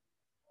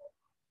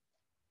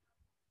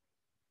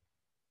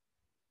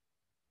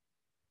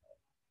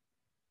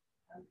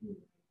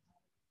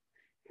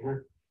 Yeah.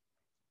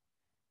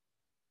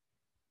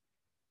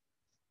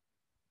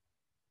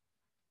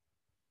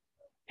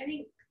 I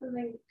think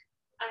something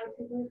I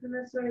take away from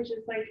this story is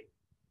just like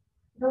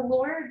the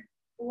Lord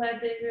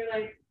led the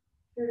Israelites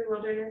through the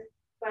wilderness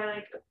by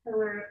like a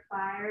pillar of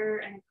fire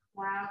and a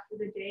cloud for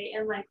the day.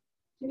 And like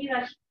to me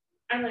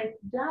I'm like,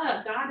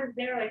 duh, God is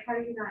there. Like, how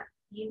do you not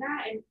see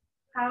that? And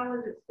how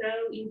is it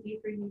so easy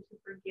for you to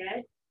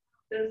forget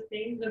those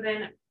things? But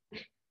then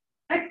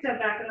I step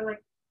back and I'm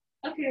like,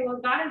 okay, well,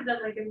 God has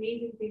done like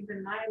amazing things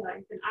in my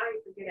life and I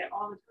forget it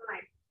all the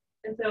time.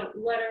 And so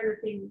what are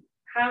the things,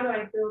 how do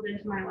I build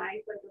into my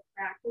life like a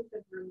practice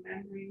of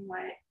remembering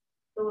what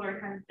the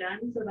Lord has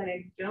done so that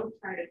I don't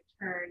try to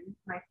turn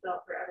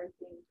myself or other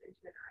things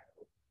into an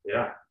idol?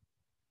 Yeah.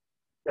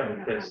 Yeah,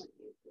 because,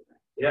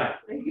 yeah,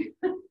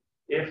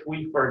 if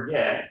we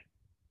forget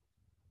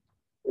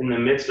in the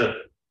midst of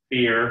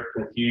fear,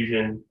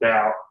 confusion,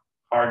 doubt,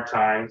 hard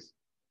times,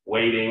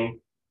 waiting,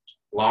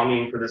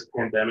 longing for this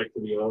pandemic to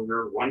be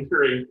over,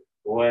 wondering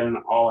when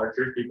all our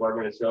church people are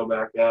going to show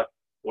back up,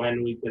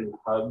 when we can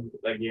hug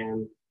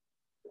again,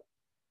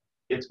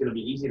 it's going to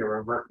be easy to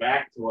revert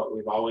back to what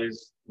we've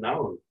always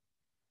known.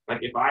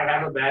 Like if I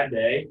have a bad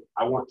day,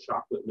 I want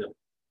chocolate milk.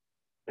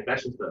 Like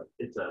that's just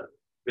it's a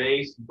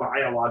base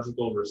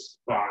biological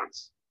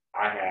response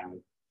I have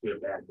to a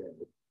bad day,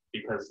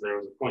 because there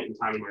was a point in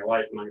time in my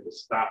life when I had to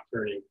stop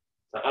turning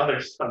to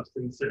other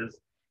substances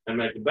and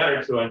make it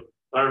better to it.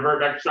 I revert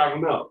back to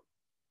chocolate milk.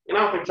 And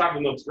I don't think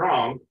chocolate milk's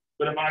wrong,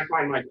 but if I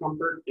find my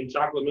comfort in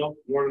chocolate milk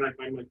more than I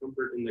find my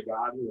comfort in the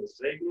God who has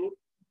saved me,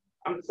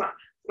 it's not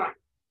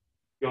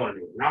going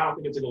anywhere. Now I don't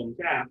think it's a golden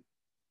calf,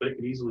 but it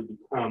could easily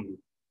become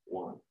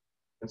one.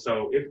 And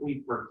so if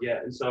we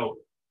forget, and so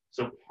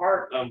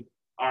part of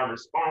our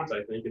response,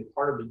 I think, and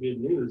part of the good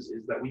news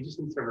is that we just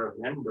need to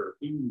remember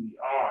who we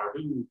are,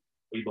 who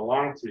we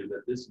belong to,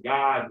 that this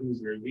God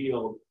who's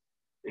revealed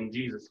in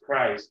Jesus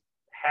Christ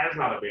has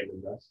not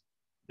abandoned us,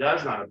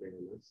 does not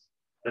abandon us,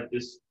 that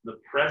the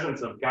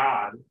presence of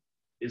God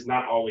is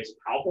not always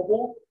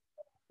palpable,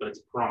 but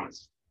it's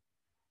promised.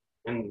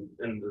 And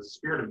the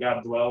Spirit of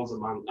God dwells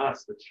among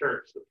us, the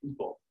church, the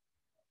people.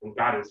 And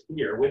God is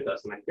here with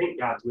us. And I think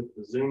God's with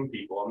the Zoom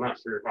people. I'm not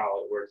sure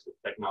how it works with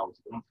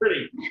technology, but I'm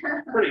pretty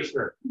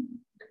sure.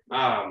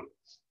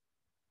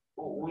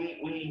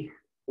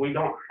 We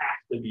don't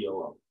have to be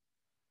alone.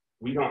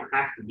 We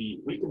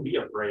can be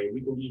afraid,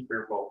 we can be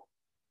fearful,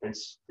 and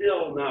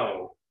still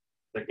know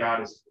that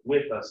God is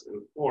with us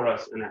and for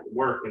us and at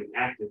work and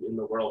active in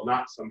the world,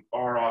 not some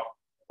far off,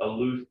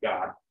 aloof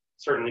God,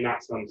 certainly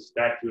not some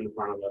statue in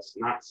front of us,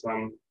 not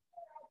some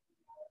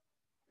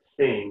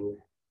thing,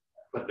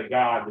 but the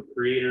God, the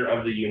creator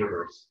of the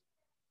universe,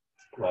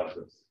 loves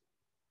us.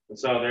 And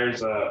so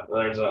there's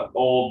a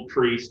old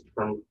priest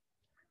from,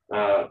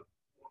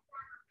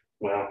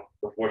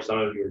 before some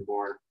of you were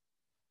born,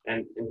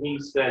 and he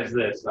says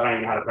this, I don't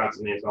even know how to pronounce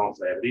his name, so I won't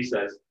say it, but he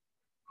says,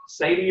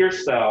 say to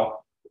yourself,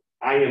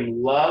 I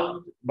am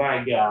loved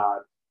by God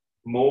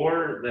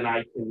more than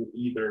I can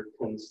either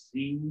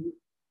conceive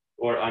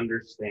or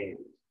understand.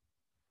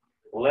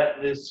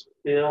 Let this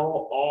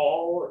fill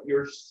all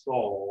your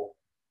soul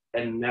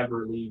and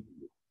never leave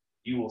you.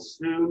 You will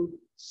soon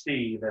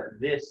see that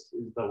this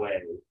is the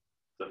way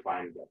to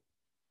find God.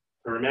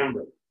 To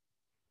remember,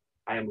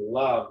 I am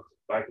loved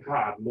by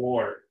God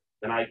more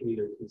than I can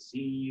either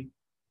conceive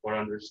or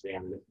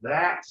understand. And if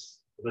that's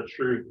the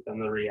truth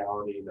and the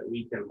reality that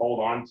we can hold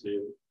on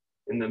to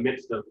in the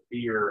midst of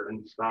fear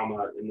and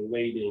trauma and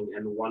waiting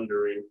and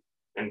wondering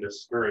and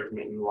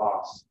discouragement and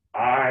loss,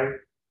 I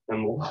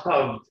am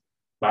loved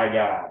by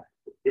God.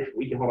 If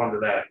we can hold on to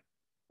that,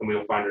 then we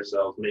will find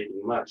ourselves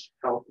making much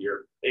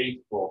healthier,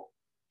 faithful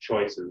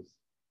choices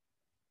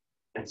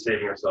and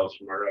saving ourselves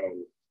from our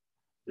own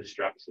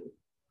destruction.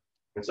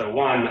 And so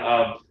one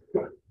of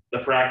the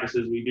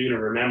practices we do to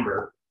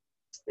remember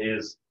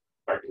is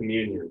our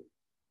communion.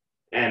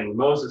 And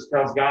Moses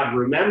tells God,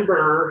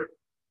 remember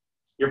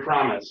your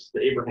promise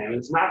to Abraham.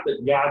 It's not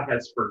that God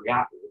has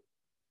forgotten.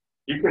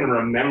 You can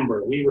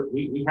remember.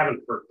 We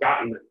haven't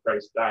forgotten that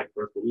Christ died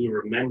for us, but we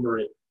remember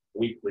it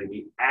weekly.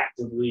 We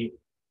actively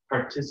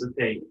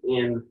participate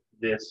in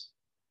this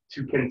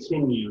to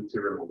continue to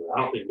remember.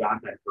 I don't think God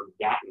had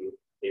forgotten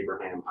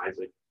Abraham,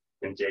 Isaac,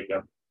 and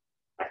Jacob.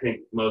 I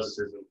think Moses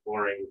is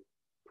imploring,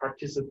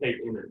 participate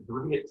in it,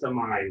 bring it to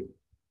mind,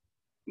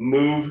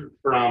 move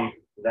from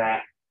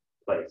that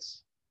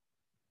place.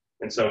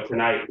 And so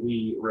tonight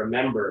we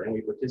remember and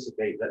we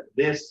participate that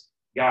this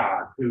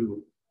God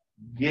who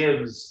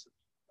gives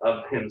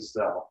of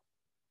himself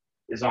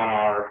is on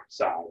our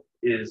side,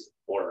 is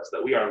for us,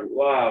 that we are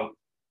loved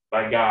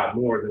by God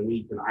more than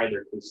we can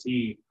either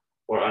conceive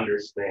or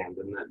understand,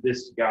 and that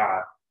this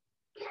God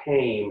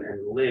came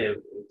and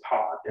lived and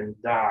taught and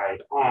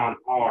died on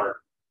our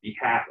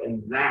behalf,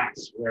 and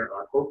that's where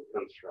our hope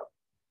comes from,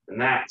 and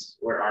that's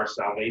where our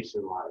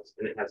salvation lies,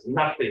 and it has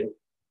nothing,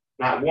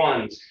 not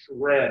one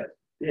shred,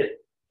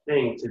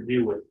 thing to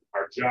do with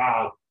our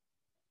job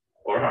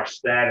or our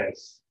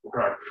status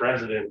or our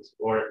president,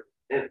 or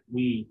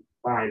we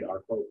find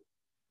our hope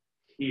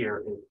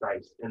here in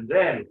Christ, and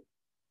then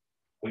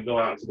we go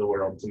out into the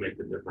world to make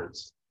the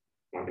difference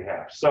on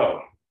behalf. So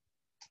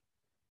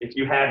if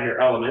you have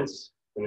your elements,